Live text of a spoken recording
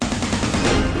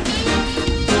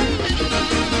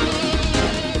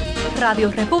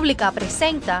Radio República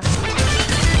presenta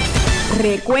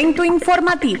Recuento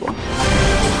Informativo,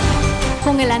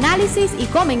 con el análisis y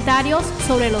comentarios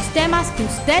sobre los temas que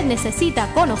usted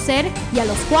necesita conocer y a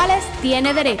los cuales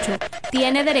tiene derecho.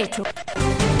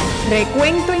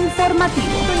 Recuento Informativo.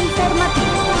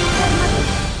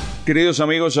 Queridos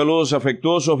amigos, saludos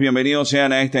afectuosos, bienvenidos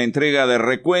sean a esta entrega de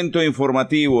Recuento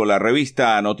Informativo, la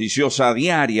revista noticiosa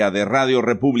diaria de Radio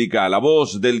República, la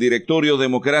voz del Directorio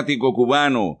Democrático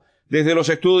Cubano. Desde los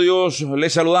estudios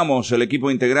les saludamos, el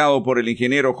equipo integrado por el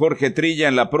ingeniero Jorge Trilla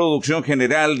en la producción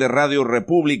general de Radio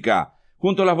República,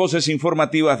 junto a las voces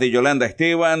informativas de Yolanda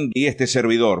Esteban y este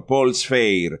servidor, Paul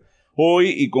Sfeir. Hoy,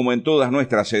 y como en todas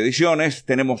nuestras ediciones,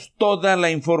 tenemos toda la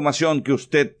información que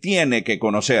usted tiene que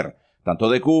conocer, tanto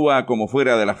de Cuba como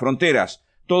fuera de las fronteras.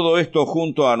 Todo esto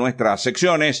junto a nuestras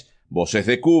secciones, Voces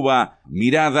de Cuba,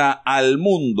 Mirada al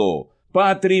Mundo,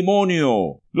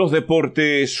 Patrimonio, los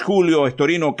deportes, Julio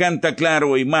Estorino canta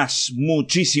claro y más,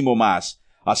 muchísimo más.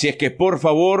 Así es que por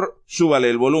favor, súbale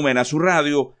el volumen a su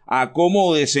radio,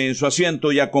 acomódese en su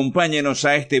asiento y acompáñenos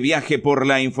a este viaje por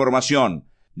la información.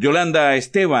 Yolanda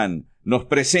Esteban nos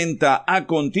presenta a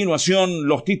continuación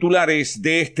los titulares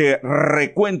de este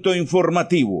recuento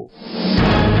informativo.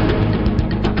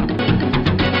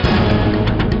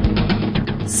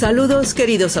 Saludos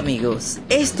queridos amigos,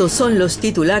 estos son los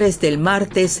titulares del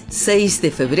martes 6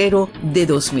 de febrero de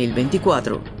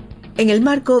 2024. En el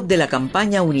marco de la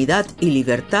campaña Unidad y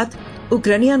Libertad,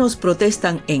 ucranianos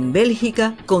protestan en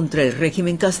Bélgica contra el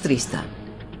régimen castrista.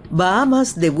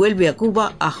 Bahamas devuelve a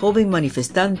Cuba a joven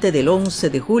manifestante del 11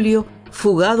 de julio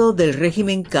fugado del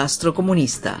régimen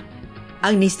castrocomunista.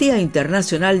 Amnistía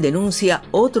Internacional denuncia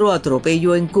otro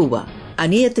atropello en Cuba.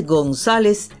 Aniet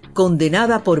González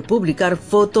condenada por publicar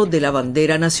foto de la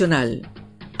bandera nacional.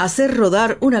 Hacer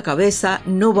rodar una cabeza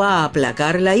no va a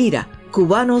aplacar la ira.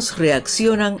 Cubanos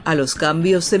reaccionan a los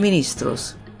cambios de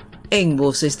ministros. En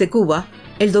Voces de Cuba,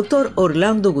 el doctor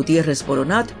Orlando Gutiérrez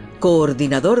Boronat,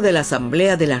 coordinador de la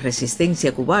Asamblea de la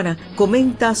Resistencia Cubana,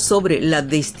 comenta sobre la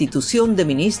destitución de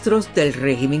ministros del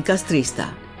régimen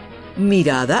castrista.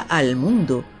 Mirada al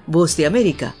Mundo, Voz de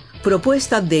América,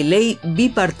 propuesta de ley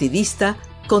bipartidista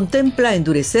contempla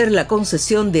endurecer la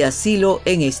concesión de asilo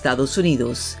en Estados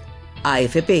Unidos.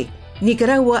 AFP,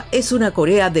 Nicaragua es una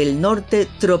Corea del Norte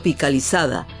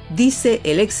tropicalizada, dice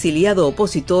el exiliado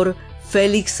opositor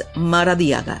Félix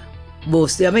Maradiaga.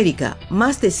 Voz de América,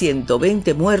 más de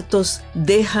 120 muertos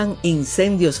dejan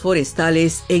incendios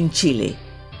forestales en Chile.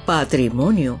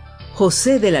 Patrimonio,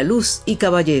 José de la Luz y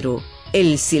Caballero,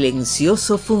 el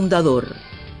silencioso fundador.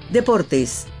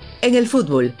 Deportes, en el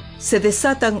fútbol, se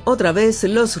desatan otra vez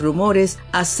los rumores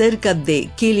acerca de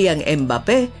Kylian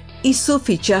Mbappé y su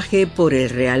fichaje por el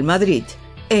Real Madrid.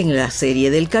 En la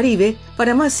Serie del Caribe,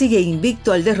 Panamá sigue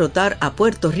invicto al derrotar a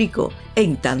Puerto Rico,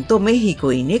 en tanto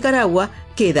México y Nicaragua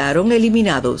quedaron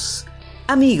eliminados.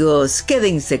 Amigos,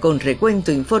 quédense con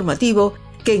Recuento Informativo,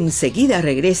 que enseguida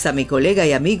regresa mi colega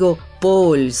y amigo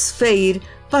Paul Sfeir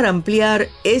para ampliar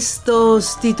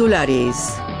estos titulares.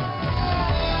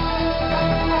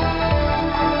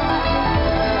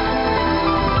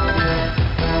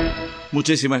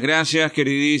 Muchísimas gracias,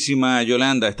 queridísima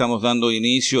Yolanda. Estamos dando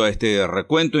inicio a este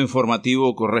recuento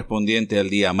informativo correspondiente al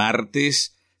día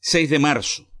martes 6 de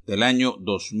marzo del año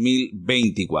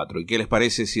 2024. ¿Y qué les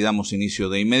parece si damos inicio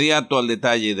de inmediato al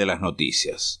detalle de las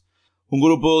noticias? Un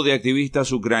grupo de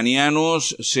activistas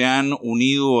ucranianos se han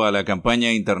unido a la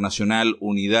campaña internacional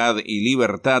Unidad y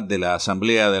Libertad de la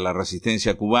Asamblea de la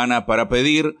Resistencia Cubana para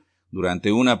pedir,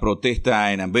 durante una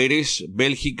protesta en Amberes,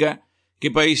 Bélgica, que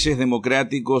países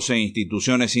democráticos e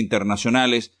instituciones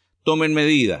internacionales tomen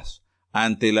medidas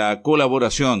ante la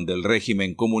colaboración del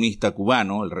régimen comunista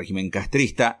cubano, el régimen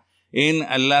castrista, en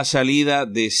la salida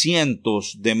de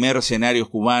cientos de mercenarios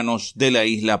cubanos de la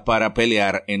isla para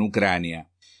pelear en Ucrania.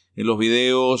 En los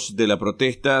videos de la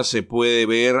protesta se puede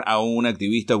ver a un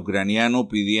activista ucraniano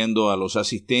pidiendo a los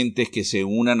asistentes que se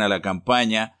unan a la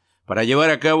campaña para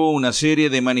llevar a cabo una serie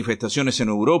de manifestaciones en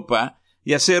Europa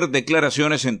y hacer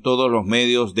declaraciones en todos los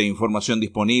medios de información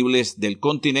disponibles del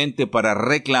continente para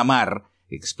reclamar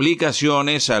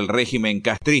explicaciones al régimen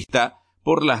castrista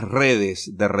por las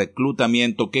redes de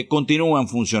reclutamiento que continúan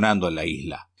funcionando en la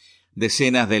isla.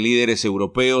 Decenas de líderes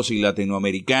europeos y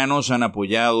latinoamericanos han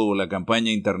apoyado la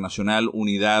campaña internacional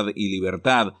Unidad y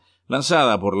Libertad,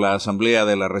 lanzada por la Asamblea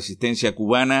de la Resistencia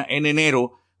Cubana en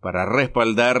enero para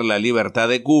respaldar la libertad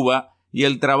de Cuba y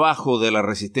el trabajo de la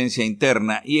resistencia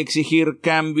interna y exigir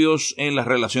cambios en las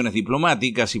relaciones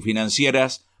diplomáticas y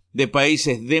financieras de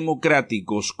países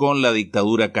democráticos con la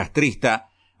dictadura castrista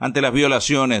ante las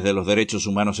violaciones de los derechos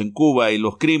humanos en Cuba y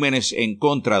los crímenes en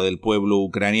contra del pueblo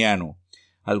ucraniano.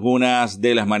 Algunas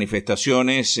de las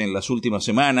manifestaciones en las últimas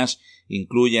semanas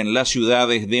incluyen las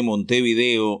ciudades de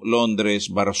Montevideo, Londres,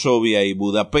 Varsovia y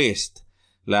Budapest.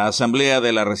 La Asamblea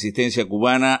de la Resistencia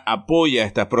Cubana apoya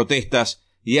estas protestas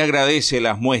y agradece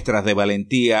las muestras de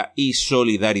valentía y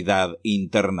solidaridad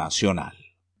internacional.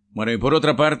 Bueno, y por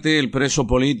otra parte, el preso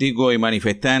político y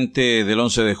manifestante del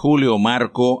 11 de julio,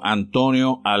 Marco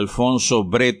Antonio Alfonso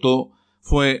Breto,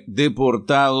 fue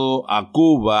deportado a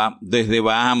Cuba desde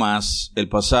Bahamas el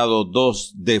pasado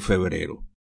 2 de febrero.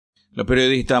 La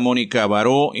periodista Mónica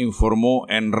Baró informó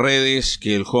en redes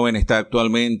que el joven está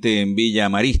actualmente en Villa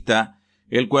Marista,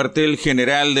 el cuartel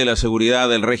general de la seguridad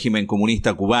del régimen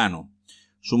comunista cubano.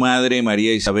 Su madre,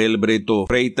 María Isabel Breto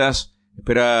Freitas,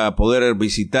 espera poder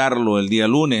visitarlo el día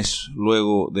lunes,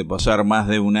 luego de pasar más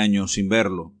de un año sin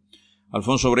verlo.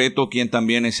 Alfonso Breto, quien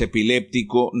también es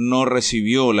epiléptico, no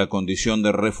recibió la condición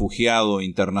de refugiado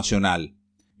internacional.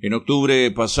 En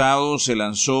octubre pasado se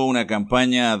lanzó una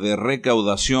campaña de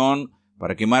recaudación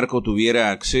para que Marco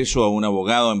tuviera acceso a un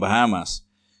abogado en Bahamas.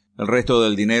 El resto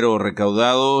del dinero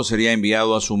recaudado sería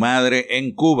enviado a su madre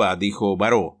en Cuba, dijo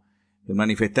Baró. El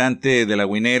manifestante de La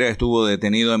Guinera estuvo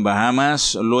detenido en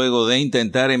Bahamas luego de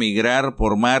intentar emigrar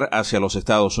por mar hacia los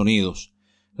Estados Unidos.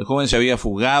 El joven se había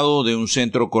fugado de un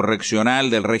centro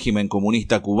correccional del régimen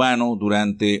comunista cubano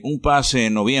durante un pase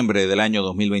en noviembre del año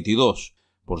 2022.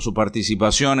 Por su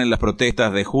participación en las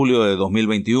protestas de julio de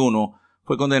 2021,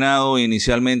 fue condenado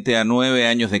inicialmente a 9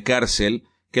 años de cárcel,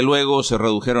 que luego se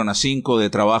redujeron a 5 de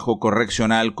trabajo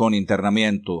correccional con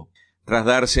internamiento. Tras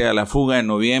darse a la fuga en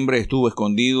noviembre, estuvo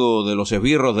escondido de los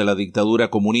esbirros de la dictadura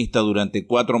comunista durante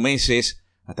 4 meses,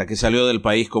 hasta que salió del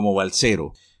país como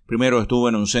balsero. Primero estuvo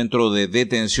en un centro de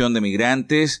detención de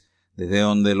migrantes, desde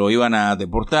donde lo iban a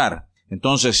deportar.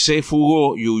 Entonces se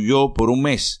fugó y huyó por un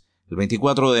mes. El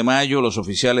 24 de mayo, los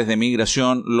oficiales de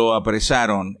migración lo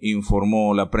apresaron,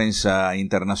 informó la prensa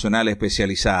internacional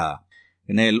especializada.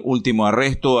 En el último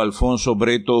arresto, Alfonso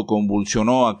Breto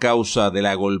convulsionó a causa de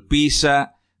la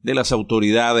golpiza de las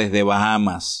autoridades de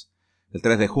Bahamas. El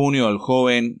 3 de junio, el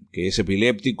joven, que es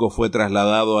epiléptico, fue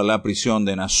trasladado a la prisión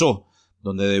de Nassau,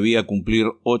 donde debía cumplir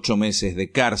 8 meses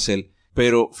de cárcel,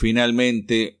 pero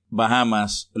finalmente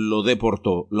Bahamas lo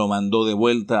deportó, lo mandó de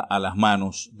vuelta a las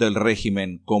manos del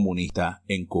régimen comunista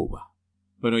en Cuba.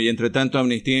 Bueno, y entre tanto,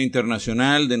 Amnistía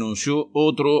Internacional denunció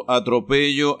otro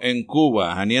atropello en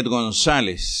Cuba. Aniet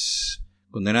González,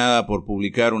 condenada por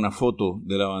publicar una foto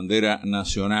de la bandera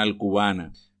nacional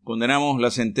cubana. Condenamos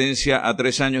la sentencia a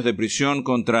 3 años de prisión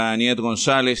contra Aniet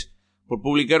González por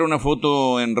publicar una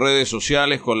foto en redes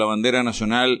sociales con la bandera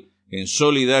nacional en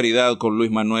solidaridad con Luis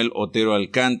Manuel Otero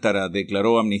Alcántara,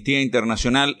 declaró Amnistía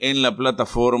Internacional en la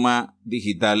plataforma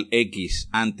digital X,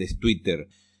 antes Twitter.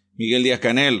 Miguel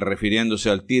Díaz-Canel, refiriéndose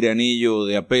al tiranillo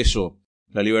de Apeso,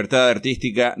 la libertad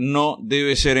artística no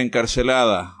debe ser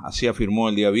encarcelada, así afirmó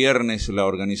el día viernes la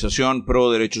organización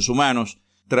Pro Derechos Humanos,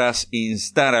 tras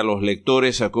instar a los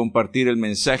lectores a compartir el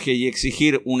mensaje y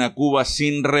exigir una Cuba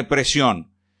sin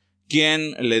represión.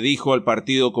 ¿Quién le dijo al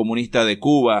Partido Comunista de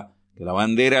Cuba que la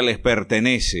bandera les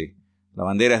pertenece? La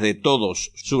bandera es de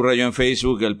todos, subrayó en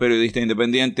Facebook el periodista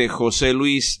independiente José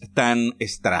Luis Tan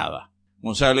Estrada.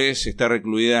 González está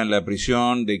recluida en la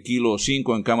prisión de Kilo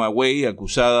 5 en Camagüey,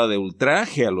 acusada de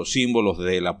ultraje a los símbolos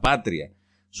de la patria.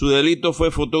 Su delito fue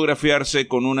fotografiarse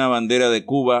con una bandera de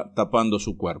Cuba tapando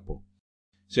su cuerpo.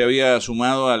 Se había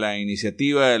sumado a la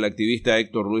iniciativa del activista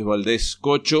Héctor Luis Valdés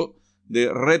Cocho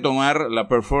de retomar la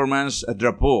performance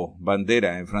Drapeau,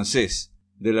 bandera en francés,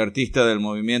 del artista del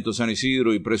movimiento San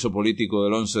Isidro y preso político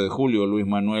del 11 de julio, Luis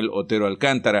Manuel Otero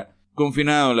Alcántara,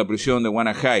 confinado en la prisión de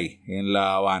Guanajay, en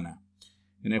La Habana.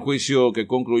 En el juicio que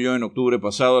concluyó en octubre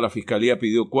pasado, la Fiscalía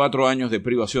pidió 4 años de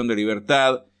privación de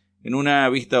libertad en una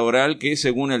vista oral que,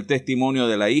 según el testimonio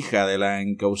de la hija de la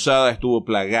encausada, estuvo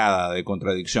plagada de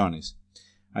contradicciones.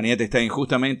 Aniet está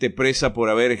injustamente presa por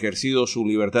haber ejercido su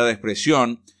libertad de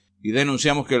expresión y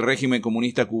denunciamos que el régimen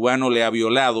comunista cubano le ha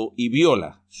violado y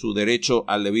viola su derecho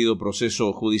al debido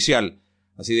proceso judicial.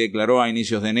 Así declaró a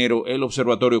inicios de enero el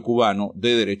Observatorio Cubano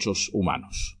de Derechos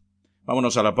Humanos.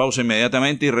 Vámonos a la pausa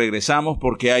inmediatamente y regresamos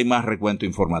porque hay más recuento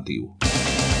informativo.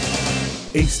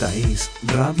 Esta es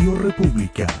Radio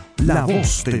República, la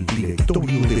voz del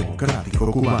Directorio Democrático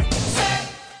Cubano.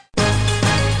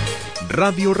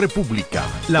 Radio República,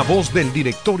 la voz del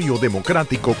Directorio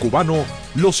Democrático Cubano,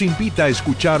 los invita a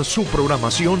escuchar su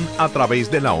programación a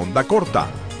través de la onda corta.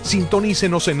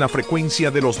 Sintonícenos en la frecuencia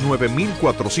de los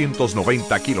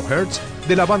 9.490 kHz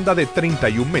de la banda de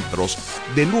 31 metros,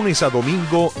 de lunes a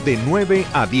domingo de 9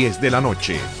 a 10 de la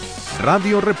noche.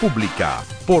 Radio República,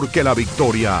 porque la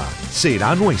victoria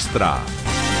será nuestra.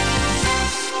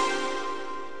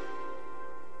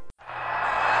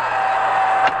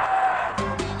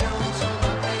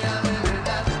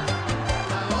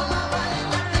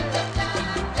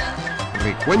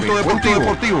 Recuento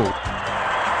Deportivo.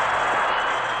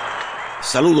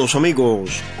 Saludos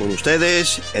amigos, con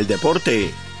ustedes el deporte.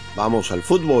 Vamos al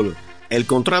fútbol. El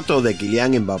contrato de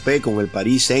Kylian Mbappé con el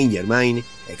Paris Saint-Germain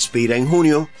expira en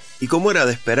junio y, como era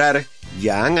de esperar,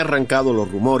 ya han arrancado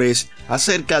los rumores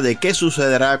acerca de qué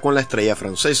sucederá con la estrella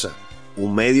francesa.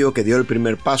 Un medio que dio el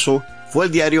primer paso fue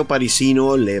el diario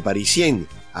parisino Le Parisien,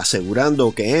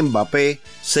 asegurando que Mbappé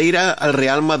se irá al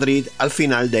Real Madrid al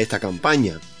final de esta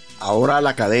campaña. Ahora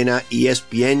la cadena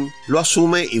ESPN lo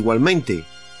asume igualmente.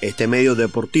 Este medio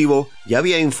deportivo ya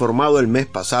había informado el mes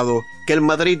pasado que el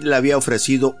Madrid le había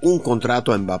ofrecido un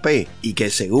contrato a Mbappé y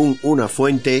que, según una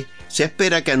fuente, se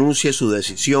espera que anuncie su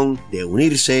decisión de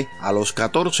unirse a los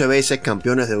 14 veces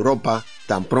campeones de Europa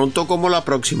tan pronto como la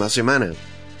próxima semana.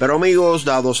 Pero amigos,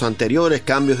 dados anteriores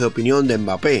cambios de opinión de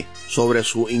Mbappé sobre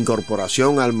su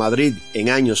incorporación al Madrid en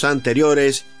años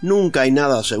anteriores, nunca hay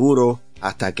nada seguro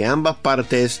hasta que ambas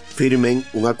partes firmen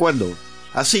un acuerdo.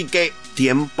 Así que,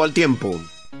 tiempo al tiempo.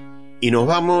 Y nos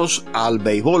vamos al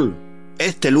béisbol.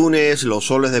 Este lunes los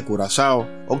Soles de Curazao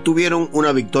obtuvieron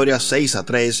una victoria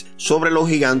 6-3 sobre los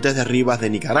Gigantes de Rivas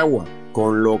de Nicaragua,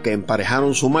 con lo que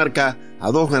emparejaron su marca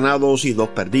a 2 ganados y 2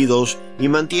 perdidos y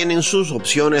mantienen sus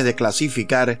opciones de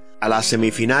clasificar a las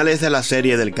semifinales de la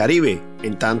Serie del Caribe.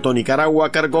 En tanto,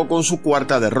 Nicaragua cargó con su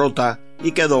cuarta derrota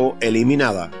y quedó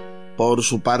eliminada. Por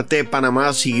su parte,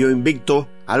 Panamá siguió invicto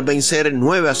al vencer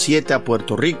 9-7 a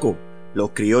Puerto Rico.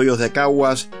 Los criollos de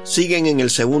Caguas siguen en el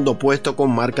segundo puesto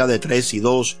con marca de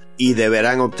 3-2 y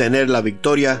deberán obtener la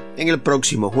victoria en el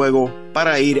próximo juego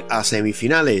para ir a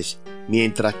semifinales,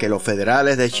 mientras que los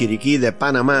Federales de Chiriquí de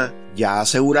Panamá ya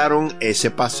aseguraron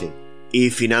ese pase. Y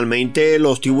finalmente,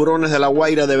 los Tiburones de La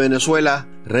Guaira de Venezuela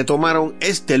retomaron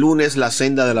este lunes la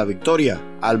senda de la victoria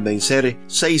al vencer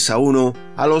 6-1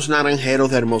 a los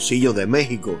Naranjeros de Hermosillo de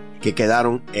México, que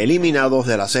quedaron eliminados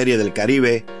de la Serie del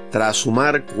Caribe tras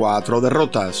sumar 4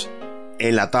 derrotas.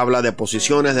 En la tabla de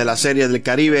posiciones de la Serie del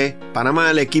Caribe,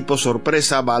 Panamá, el equipo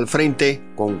sorpresa, va al frente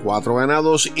con 4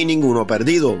 ganados y ninguno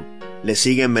perdido. Le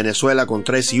siguen Venezuela con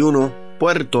 3-1,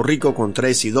 Puerto Rico con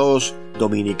 3-2,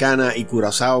 Dominicana y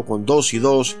Curazao con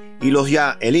 2-2 y los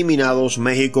ya eliminados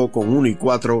México con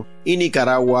 1-4 y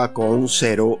Nicaragua con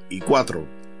 0-4.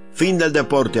 Fin del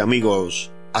deporte,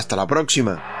 amigos. Hasta la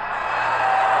próxima.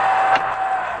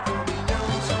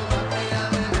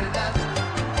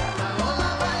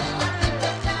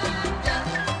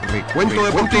 Recuento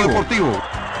Deportivo.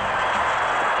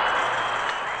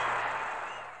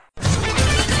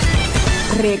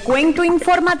 Recuento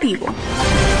Informativo.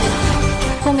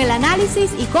 Con el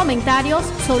análisis y comentarios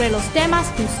sobre los temas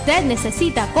que usted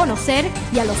necesita conocer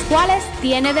y a los cuales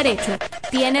tiene derecho.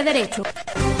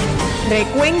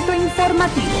 Recuento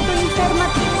Informativo.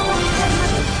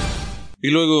 Y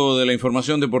luego de la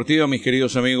información deportiva, mis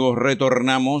queridos amigos,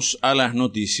 retornamos a las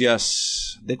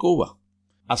noticias de Cuba.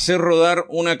 Hacer rodar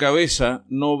una cabeza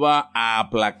no va a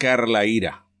aplacar la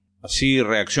ira. Así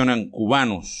reaccionan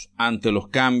cubanos ante los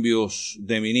cambios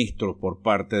de ministros por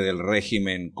parte del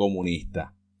régimen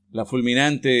comunista. La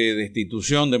fulminante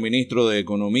destitución del ministro de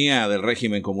Economía del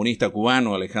régimen comunista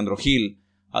cubano, Alejandro Gil,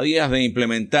 a días de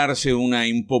implementarse una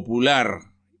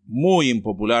muy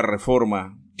impopular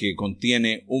reforma que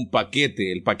contiene un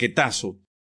paquete, el paquetazo,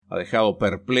 ha dejado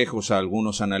perplejos a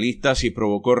algunos analistas y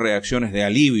provocó reacciones de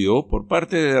alivio por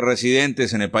parte de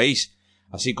residentes en el país,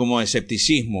 así como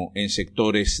escepticismo en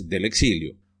sectores del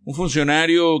exilio. Un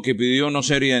funcionario que pidió no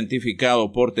ser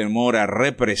identificado por temor a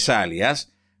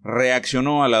represalias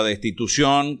reaccionó a la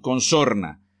destitución con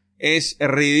sorna. Es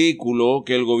ridículo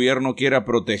que el gobierno quiera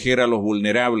proteger a los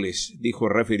vulnerables, dijo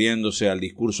refiriéndose al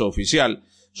discurso oficial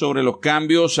sobre los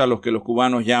cambios a los que los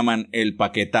cubanos llaman el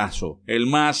paquetazo. El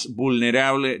más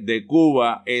vulnerable de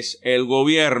Cuba es el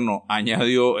gobierno,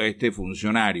 añadió este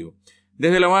funcionario.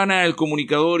 Desde La Habana, el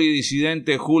comunicador y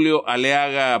disidente Julio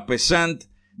Aleaga Pesant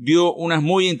dio unas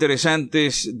muy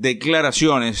interesantes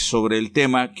declaraciones sobre el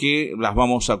tema que las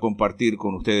vamos a compartir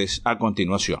con ustedes a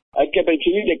continuación. Hay que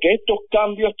percibir de que estos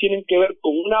cambios tienen que ver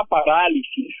con una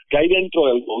parálisis que hay dentro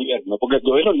del gobierno, porque el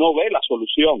gobierno no ve la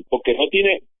solución, porque no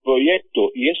tiene proyecto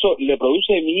y eso le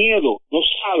produce miedo, no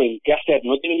saben qué hacer,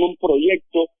 no tienen un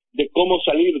proyecto de cómo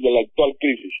salir de la actual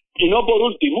crisis. Y no por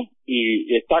último,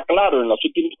 y está claro en las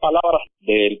últimas palabras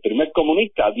del primer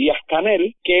comunista,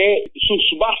 Díaz-Canel, que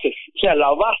sus bases, o sea, la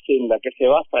base en la que se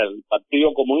basa el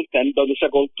Partido Comunista, en donde se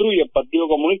construye el Partido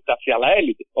Comunista hacia la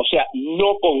élite, o sea,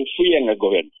 no confía en el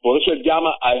gobierno. Por eso él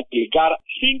llama a explicar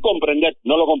sin comprender,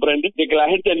 no lo comprende, de que la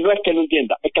gente no es que no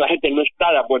entienda, es que la gente no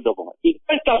está de acuerdo con él. Y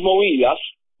estas movidas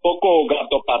poco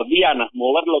gatopardianas,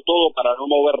 moverlo todo para no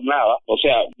mover nada, o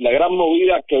sea, la gran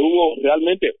movida que hubo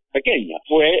realmente pequeña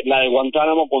fue la de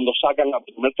Guantánamo cuando sacan al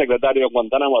primer secretario de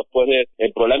Guantánamo después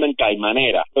del problema en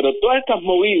Caimanera. Pero todas estas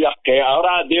movidas que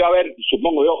ahora debe haber,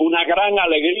 supongo yo, una gran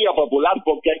alegría popular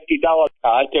porque han quitado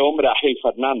a este hombre, a Gil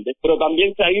Fernández, pero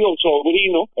también se ha ido un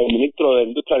sobrino, el ministro de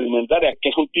Industria Alimentaria, que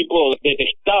es un tipo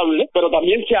detestable, pero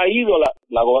también se ha ido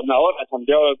la gobernadora de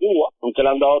Santiago de Cuba, aunque le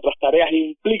han dado otras tareas,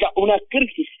 implica una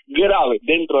crisis grave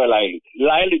dentro de la élite.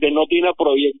 La élite no tiene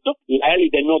proyecto, la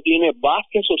élite no tiene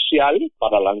base social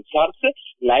para lanzarse,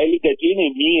 la élite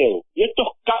tiene miedo. Y estos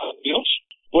cambios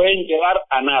pueden llevar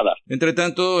a nada. Entre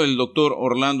tanto, el doctor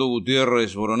Orlando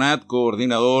Gutiérrez Boronat,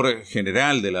 coordinador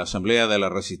general de la Asamblea de la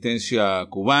Resistencia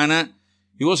Cubana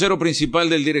y vocero principal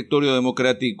del Directorio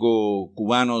Democrático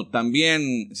Cubano,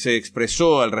 también se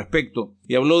expresó al respecto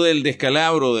y habló del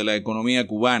descalabro de la economía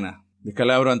cubana,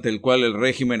 descalabro ante el cual el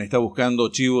régimen está buscando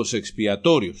chivos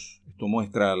expiatorios. Esto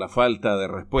muestra la falta de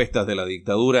respuestas de la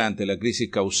dictadura ante la crisis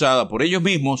causada por ellos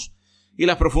mismos y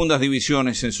las profundas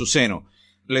divisiones en su seno.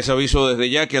 Les aviso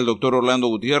desde ya que al doctor Orlando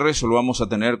Gutiérrez lo vamos a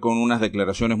tener con unas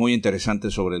declaraciones muy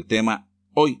interesantes sobre el tema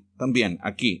hoy también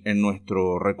aquí en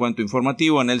nuestro recuento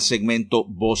informativo en el segmento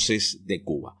Voces de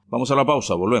Cuba. Vamos a la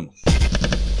pausa, volvemos.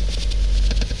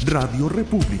 Radio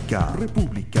República,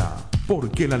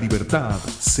 porque la libertad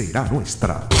será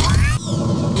nuestra.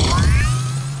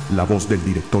 La voz del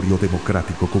Directorio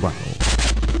Democrático Cubano.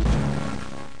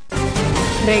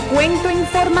 Recuento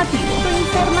informativo.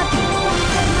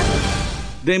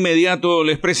 De inmediato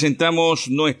les presentamos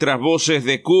nuestras voces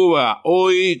de Cuba,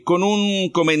 hoy con un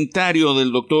comentario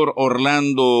del doctor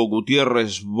Orlando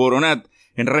Gutiérrez Boronat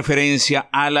en referencia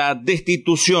a la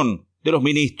destitución de los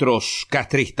ministros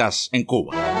castristas en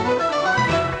Cuba.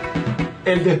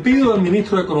 El despido del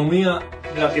ministro de Economía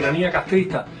de la tiranía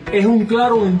castrista es un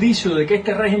claro indicio de que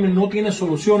este régimen no tiene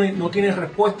soluciones, no tiene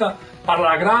respuesta para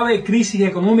la grave crisis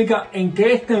económica en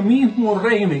que este mismo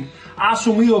régimen ha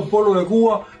sumido al pueblo de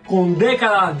Cuba con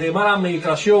décadas de mala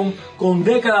administración, con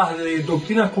décadas de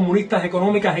doctrinas comunistas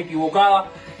económicas equivocadas,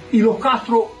 y los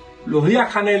Castro, los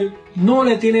Díaz-Canel, no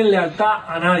le tienen lealtad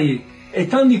a nadie.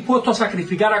 Están dispuestos a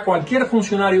sacrificar a cualquier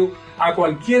funcionario, a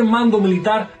cualquier mando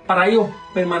militar para ellos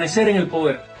permanecer en el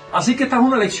poder. Así que esta es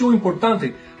una lección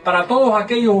importante para todos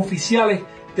aquellos oficiales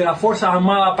de las Fuerzas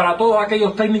Armadas, para todos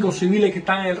aquellos técnicos civiles que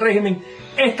están en el régimen.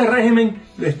 Este régimen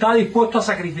está dispuesto a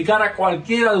sacrificar a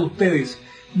cualquiera de ustedes.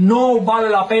 No vale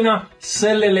la pena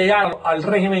serle leal al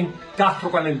régimen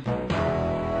Castro-Canel.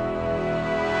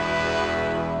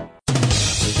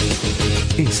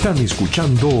 Están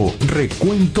escuchando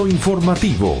Recuento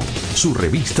Informativo, su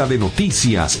revista de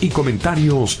noticias y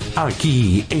comentarios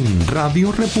aquí en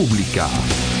Radio República.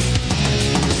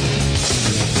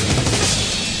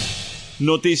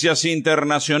 Noticias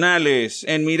internacionales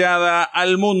en Mirada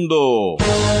al Mundo.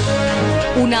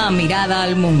 Una mirada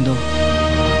al mundo.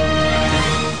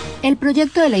 El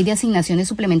proyecto de Ley de Asignaciones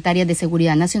Suplementarias de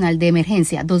Seguridad Nacional de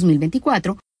Emergencia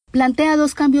 2024 plantea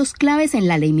dos cambios claves en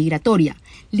la ley migratoria: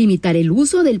 limitar el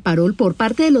uso del parol por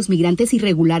parte de los migrantes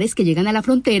irregulares que llegan a la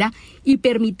frontera y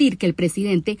permitir que el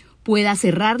presidente pueda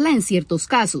cerrarla en ciertos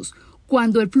casos,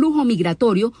 cuando el flujo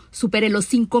migratorio supere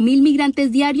los 5.000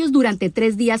 migrantes diarios durante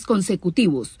 3 días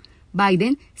consecutivos.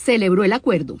 Biden celebró el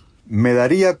acuerdo. Me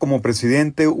daría como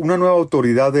presidente una nueva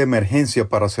autoridad de emergencia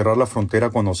para cerrar la frontera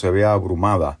cuando se vea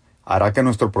abrumada. Hará que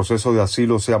nuestro proceso de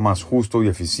asilo sea más justo y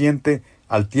eficiente,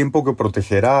 al tiempo que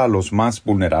protegerá a los más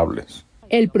vulnerables.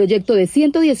 El proyecto de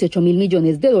 $118.000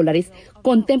 millones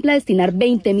contempla destinar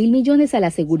 $20.000 millones a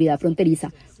la seguridad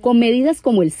fronteriza, con medidas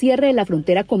como el cierre de la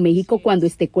frontera con México cuando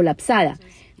esté colapsada,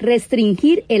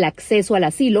 restringir el acceso al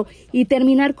asilo y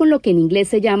terminar con lo que en inglés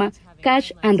se llama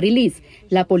Catch and Release,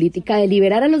 la política de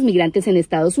liberar a los migrantes en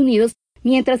Estados Unidos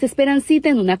mientras esperan cita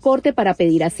en una corte para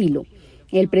pedir asilo.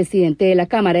 El presidente de la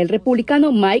Cámara, el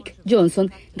republicano Mike Johnson,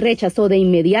 rechazó de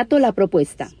inmediato la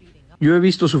propuesta. Yo he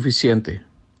visto suficiente.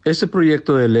 Este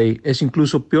proyecto de ley es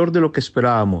incluso peor de lo que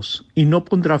esperábamos y no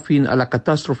pondrá fin a la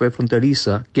catástrofe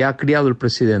fronteriza que ha creado el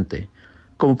presidente,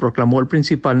 como proclamó el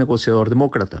principal negociador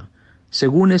demócrata.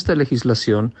 Según esta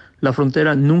legislación, la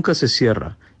frontera nunca se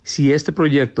cierra. Si este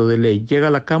proyecto de ley llega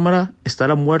a la Cámara,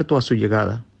 estará muerto a su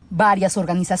llegada. Varias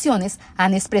organizaciones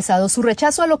han expresado su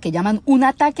rechazo a lo que llaman un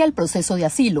ataque al proceso de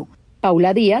asilo.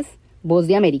 Paula Díaz, Voz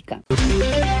de América.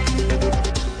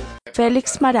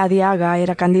 Félix Maradiaga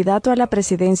era candidato a la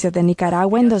presidencia de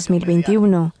Nicaragua en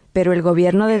 2021, pero el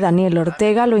gobierno de Daniel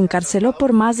Ortega lo encarceló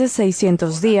por más de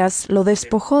 600 días, lo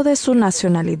despojó de su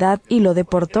nacionalidad y lo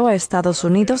deportó a Estados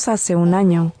Unidos hace un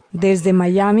año. Desde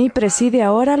Miami preside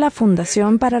ahora la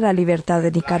Fundación para la Libertad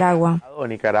de Nicaragua.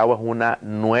 Nicaragua es una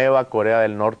nueva Corea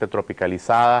del Norte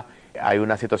tropicalizada. Hay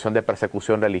una situación de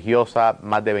persecución religiosa,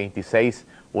 más de 26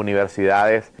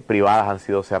 universidades privadas han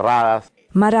sido cerradas.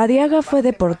 Maradiaga fue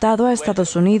deportado a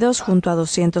Estados Unidos junto a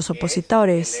 200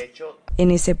 opositores.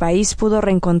 En ese país pudo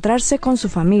reencontrarse con su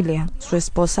familia, su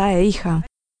esposa e hija.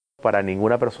 Para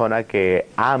ninguna persona que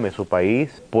ame su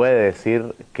país puede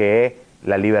decir que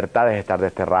la libertad es estar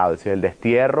desterrado, es decir, el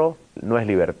destierro no es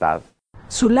libertad.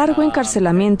 Su largo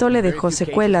encarcelamiento le dejó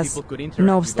secuelas.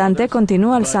 No obstante,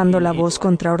 continúa alzando la voz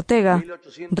contra Ortega,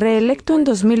 reelecto en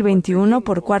 2021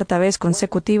 por cuarta vez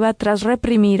consecutiva tras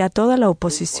reprimir a toda la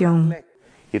oposición.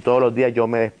 Y todos los días yo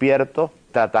me despierto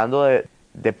tratando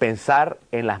de pensar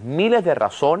en las miles de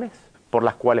razones por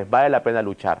las cuales vale la pena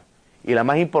luchar. Y la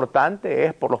más importante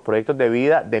es por los proyectos de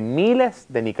vida de miles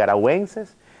de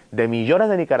nicaragüenses, de millones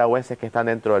de nicaragüenses que están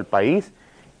dentro del país,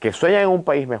 que sueñan en un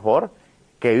país mejor,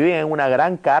 que viven en una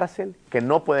gran cárcel, que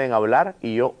no pueden hablar,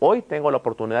 y yo hoy tengo la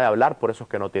oportunidad de hablar por esos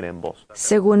que no tienen voz.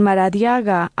 Según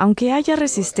Maradiaga, aunque haya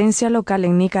resistencia local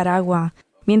en Nicaragua,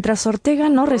 mientras Ortega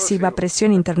no reciba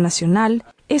presión internacional,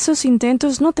 esos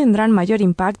intentos no tendrán mayor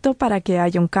impacto para que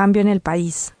haya un cambio en el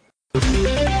país.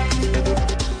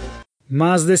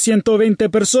 Más de 120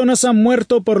 personas han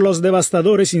muerto por los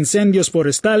devastadores incendios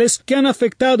forestales que han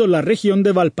afectado la región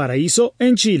de Valparaíso,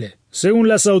 en Chile. Según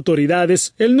las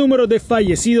autoridades, el número de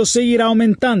fallecidos seguirá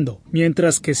aumentando,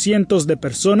 mientras que cientos de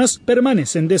personas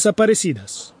permanecen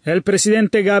desaparecidas. El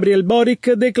presidente Gabriel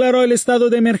Boric declaró el estado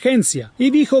de emergencia y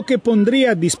dijo que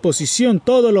pondría a disposición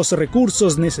todos los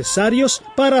recursos necesarios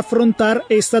para afrontar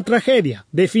esta tragedia,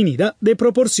 definida de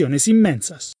proporciones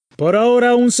inmensas. Por ahora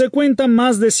aún se cuentan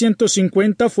más de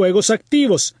 150 fuegos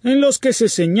activos, en los que se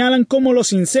señalan como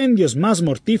los incendios más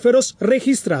mortíferos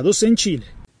registrados en Chile.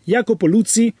 Jacopo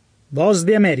Luzzi, Voz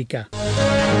de América.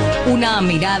 Una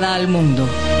mirada al mundo.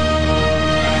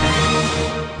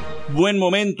 Buen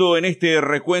momento en este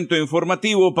recuento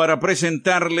informativo para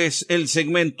presentarles el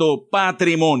segmento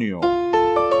Patrimonio.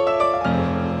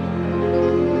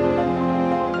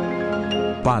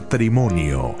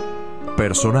 Patrimonio.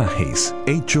 Personajes,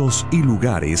 hechos y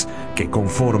lugares que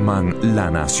conforman la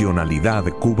nacionalidad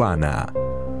cubana.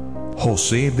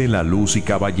 José de la Luz y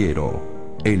Caballero,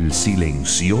 el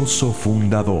silencioso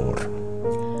fundador.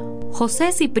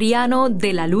 José Cipriano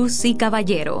de la Luz y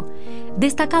Caballero,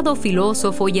 destacado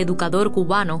filósofo y educador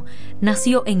cubano,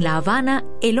 nació en La Habana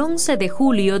el 11 de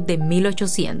julio de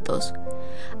 1800.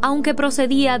 Aunque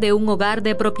procedía de un hogar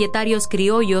de propietarios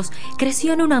criollos,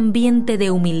 creció en un ambiente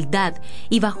de humildad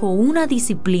y bajo una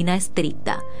disciplina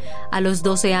estricta. A los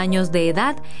 12 años de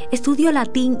edad, estudió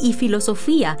latín y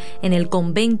filosofía en el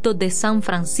convento de San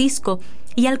Francisco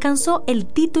y alcanzó el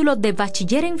título de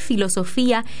bachiller en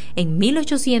filosofía en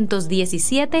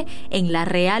 1817 en la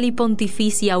Real y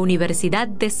Pontificia Universidad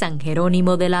de San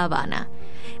Jerónimo de La Habana.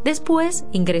 Después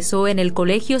ingresó en el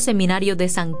Colegio Seminario de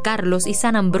San Carlos y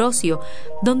San Ambrosio,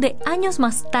 donde años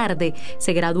más tarde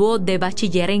se graduó de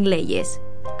bachiller en leyes.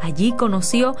 Allí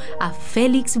conoció a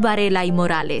Félix Varela y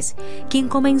Morales, quien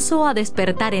comenzó a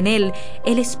despertar en él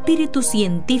el espíritu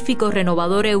científico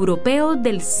renovador europeo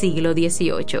del siglo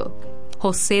XVIII.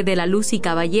 José de la Luz y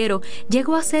Caballero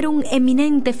llegó a ser un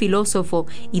eminente filósofo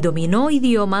y dominó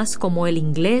idiomas como el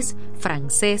inglés,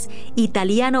 francés,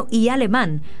 italiano y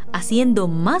alemán, haciendo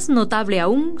más notable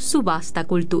aún su vasta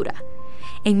cultura.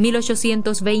 En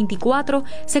 1824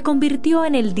 se convirtió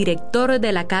en el director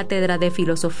de la Cátedra de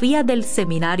Filosofía del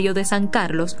Seminario de San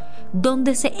Carlos,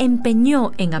 donde se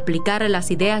empeñó en aplicar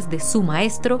las ideas de su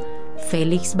maestro,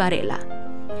 Félix Varela.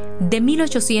 De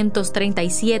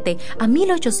 1837 a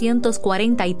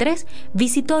 1843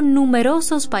 visitó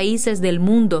numerosos países del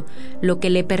mundo, lo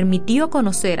que le permitió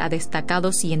conocer a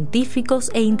destacados científicos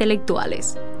e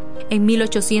intelectuales. En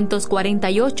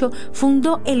 1848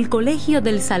 fundó el Colegio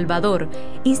del Salvador,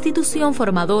 institución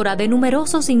formadora de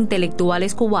numerosos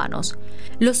intelectuales cubanos.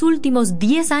 Los últimos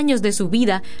 10 años de su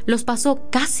vida los pasó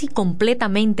casi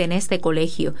completamente en este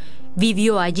colegio.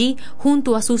 Vivió allí,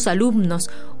 junto a sus alumnos,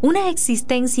 una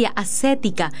existencia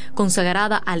ascética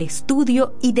consagrada al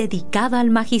estudio y dedicada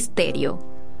al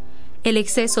magisterio. El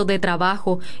exceso de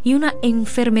trabajo y una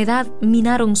enfermedad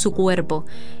minaron su cuerpo,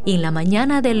 y en la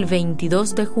mañana del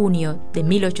 22 de junio de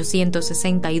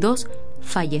 1862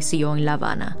 falleció en La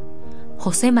Habana.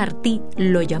 José Martí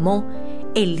lo llamó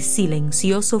el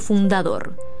silencioso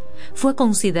fundador. Fue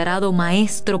considerado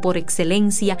maestro por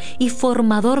excelencia y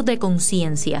formador de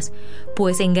conciencias,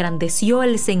 pues engrandeció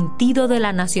el sentido de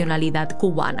la nacionalidad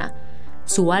cubana.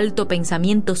 Su alto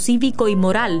pensamiento cívico y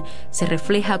moral se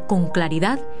refleja con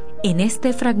claridad en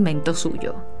este fragmento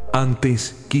suyo.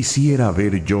 Antes quisiera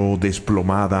ver yo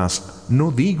desplomadas,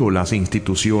 no digo las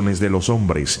instituciones de los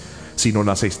hombres, sino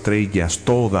las estrellas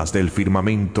todas del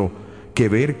firmamento, que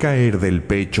ver caer del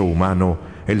pecho humano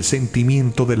el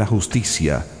sentimiento de la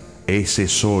justicia, ese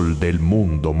sol del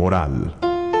mundo moral.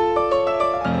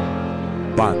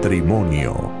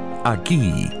 Patrimonio,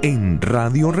 aquí en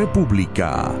Radio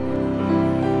República.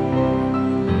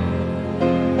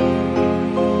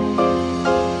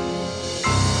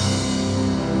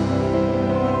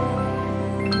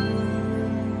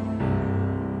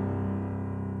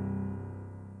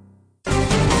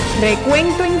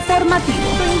 Recuento informativo.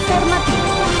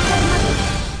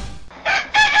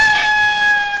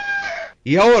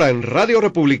 Y ahora en Radio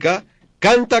República,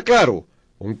 Canta Claro,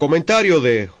 un comentario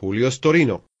de Julio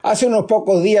Storino. Hace unos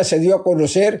pocos días se dio a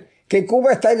conocer que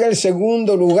Cuba está en el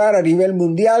segundo lugar a nivel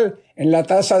mundial en la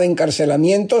tasa de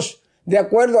encarcelamientos, de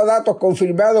acuerdo a datos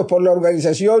confirmados por la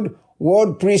organización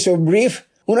World Prison Brief,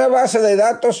 una base de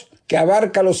datos que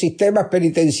abarca los sistemas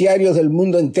penitenciarios del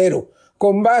mundo entero,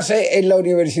 con base en la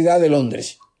Universidad de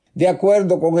Londres. De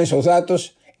acuerdo con esos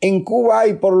datos, en Cuba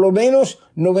hay por lo menos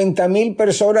 90.000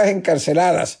 personas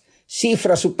encarceladas,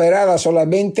 cifra superada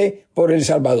solamente por El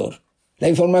Salvador. La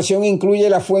información incluye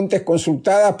las fuentes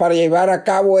consultadas para llevar a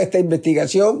cabo esta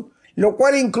investigación, lo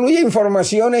cual incluye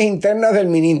informaciones internas del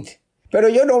MININT. Pero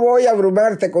yo no voy a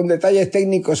abrumarte con detalles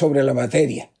técnicos sobre la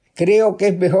materia. Creo que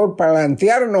es mejor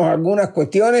plantearnos algunas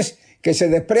cuestiones que se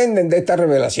desprenden de esta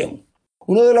revelación.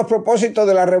 Uno de los propósitos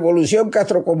de la revolución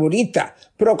castrocomunista,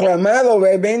 proclamado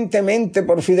vehementemente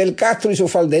por Fidel Castro y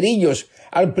sus falderillos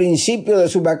al principio de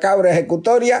su macabra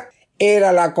ejecutoria,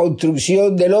 era la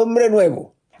construcción del hombre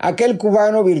nuevo, aquel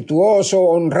cubano virtuoso,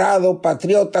 honrado,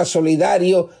 patriota,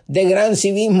 solidario, de gran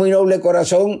civismo y noble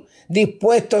corazón,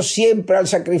 dispuesto siempre al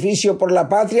sacrificio por la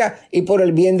patria y por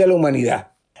el bien de la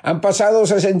humanidad. Han pasado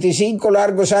 65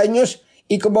 largos años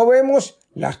y, como vemos,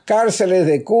 las cárceles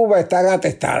de Cuba están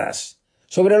atestadas.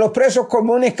 Sobre los presos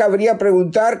comunes cabría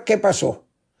preguntar qué pasó.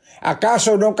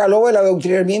 ¿Acaso no caló el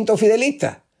adoctrinamiento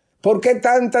fidelista? ¿Por qué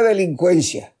tanta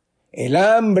delincuencia? ¿El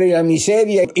hambre y la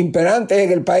miseria imperantes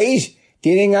en el país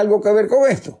tienen algo que ver con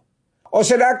esto? ¿O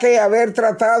será que haber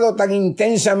tratado tan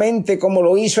intensamente como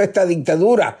lo hizo esta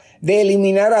dictadura de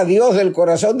eliminar a Dios del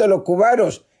corazón de los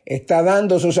cubanos está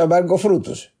dando sus amargos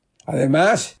frutos?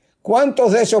 Además,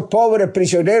 ¿cuántos de esos pobres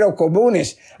prisioneros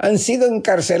comunes han sido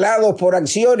encarcelados por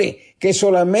acciones que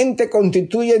solamente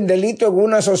constituyen delito en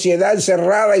una sociedad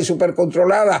cerrada y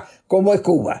supercontrolada como es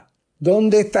Cuba?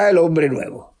 ¿Dónde está el hombre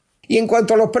nuevo? Y en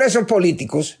cuanto a los presos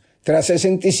políticos, tras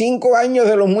 65 años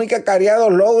de los muy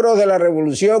cacareados logros de la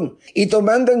revolución y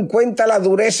tomando en cuenta la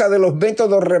dureza de los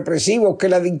métodos represivos que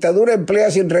la dictadura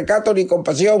emplea sin recato ni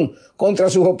compasión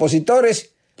contra sus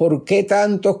opositores, ¿por qué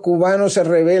tantos cubanos se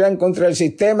rebelan contra el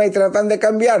sistema y tratan de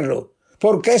cambiarlo?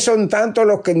 ¿Por qué son tantos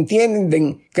los que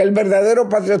entienden que el verdadero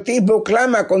patriotismo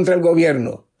clama contra el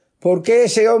gobierno? ¿Por qué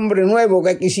ese hombre nuevo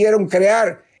que quisieron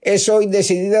crear es hoy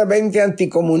decididamente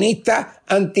anticomunista,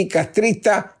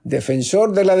 anticastrista,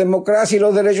 defensor de la democracia y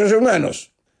los derechos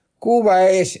humanos? Cuba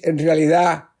es, en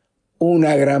realidad,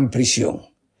 una gran prisión.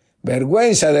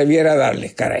 Vergüenza debiera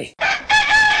darles, caray.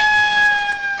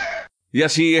 Y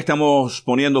así estamos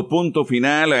poniendo punto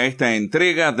final a esta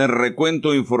entrega de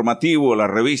Recuento Informativo, la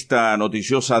revista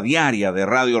noticiosa diaria de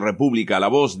Radio República, la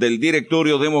voz del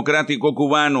Directorio Democrático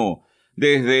Cubano.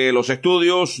 Desde los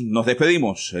estudios nos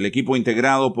despedimos, el equipo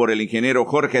integrado por el ingeniero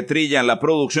Jorge Trilla en la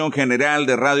producción general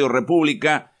de Radio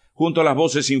República, junto a las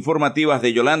voces informativas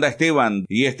de Yolanda Esteban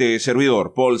y este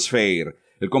servidor, Paul Sfeir.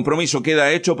 El compromiso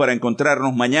queda hecho para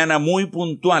encontrarnos mañana muy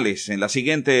puntuales en la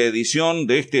siguiente edición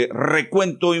de este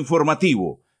Recuento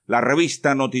Informativo, la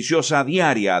revista noticiosa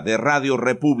diaria de Radio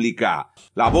República,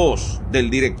 la voz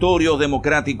del Directorio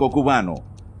Democrático Cubano.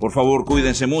 Por favor,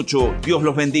 cuídense mucho, Dios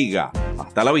los bendiga.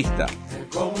 Hasta la vista. El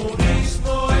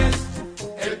comunismo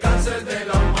es el cáncer de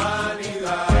la humanidad.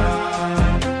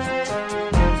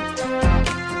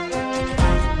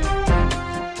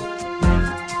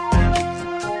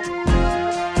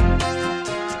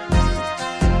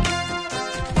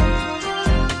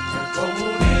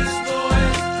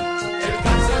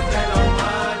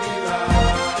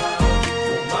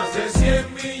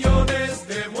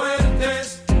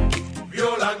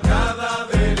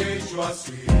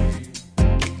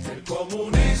 Como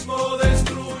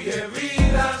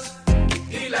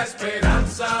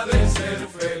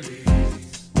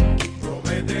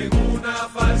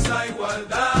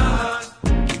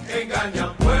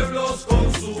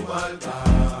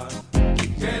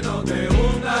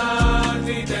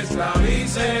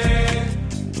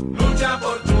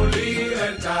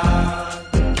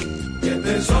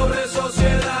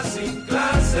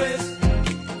pobres,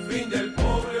 fin del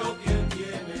pobre o quien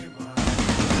tiene más.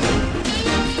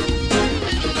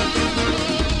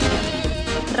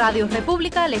 Radio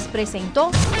República les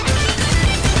presentó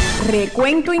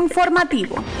Recuento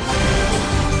Informativo,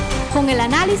 con el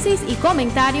análisis y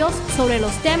comentarios sobre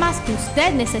los temas que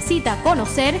usted necesita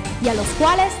conocer y a los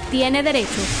cuales tiene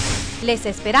derecho. Les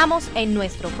esperamos en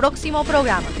nuestro próximo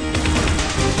programa.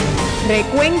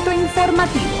 Recuento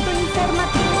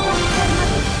Informativo.